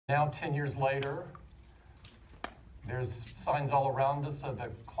Now, 10 years later, there's signs all around us of the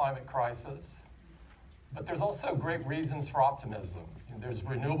climate crisis, but there's also great reasons for optimism. There's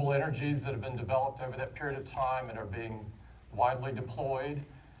renewable energies that have been developed over that period of time and are being widely deployed.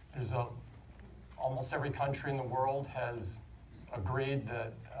 There's almost every country in the world has agreed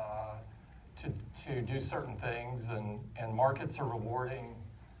that to do certain things, and markets are rewarding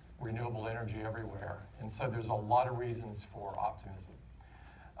renewable energy everywhere. And so there's a lot of reasons for optimism.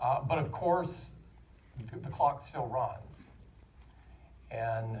 But of course, the clock still runs,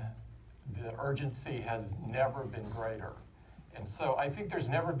 and the urgency has never been greater. And so I think there's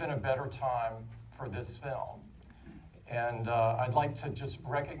never been a better time for this film. And I'd like to just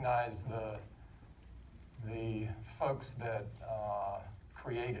recognize the folks that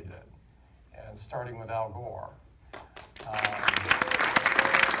created it, and starting with Al Gore.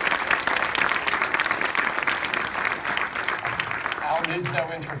 Al needs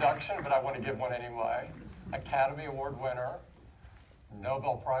no introduction, but I want to give one anyway. Academy Award winner,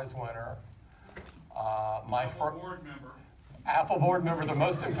 Nobel Prize winner, Apple board member, the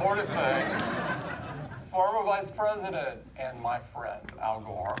most important thing, former vice president, and my friend, Al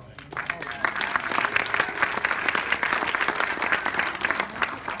Gore.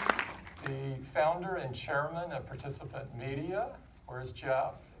 The founder and chairman of Participant Media. Where's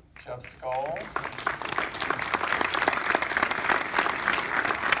Jeff? Jeff Skoll.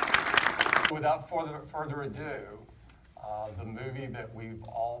 Without further ado, the movie that we've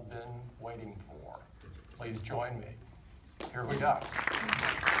all been waiting for. Please join me. Here we go.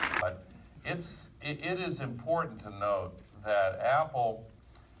 But it is important to note that Apple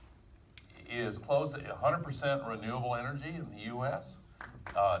is close to 100% renewable energy in the U.S.,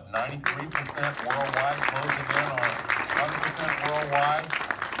 93% worldwide, closing in on 100% worldwide,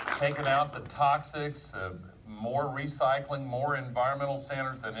 taking out the toxics, more recycling, more environmental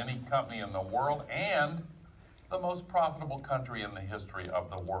standards than any company in the world, and the most profitable country in the history of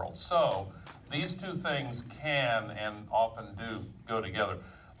the world. So these two things can and often do go together.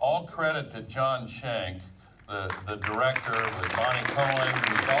 All credit to John Schenk, the director, with Bonnie Cohen,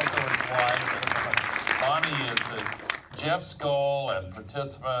 who's also his wife. Bonnie is Jeff Skoll and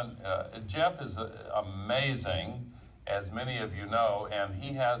Participant. Jeff is amazing, as many of you know, and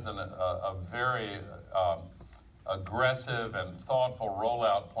he has a very aggressive and thoughtful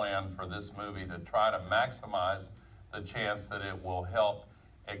rollout plan for this movie to try to maximize the chance that it will help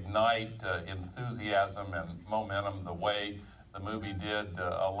ignite enthusiasm and momentum the way the movie did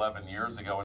 11 years ago.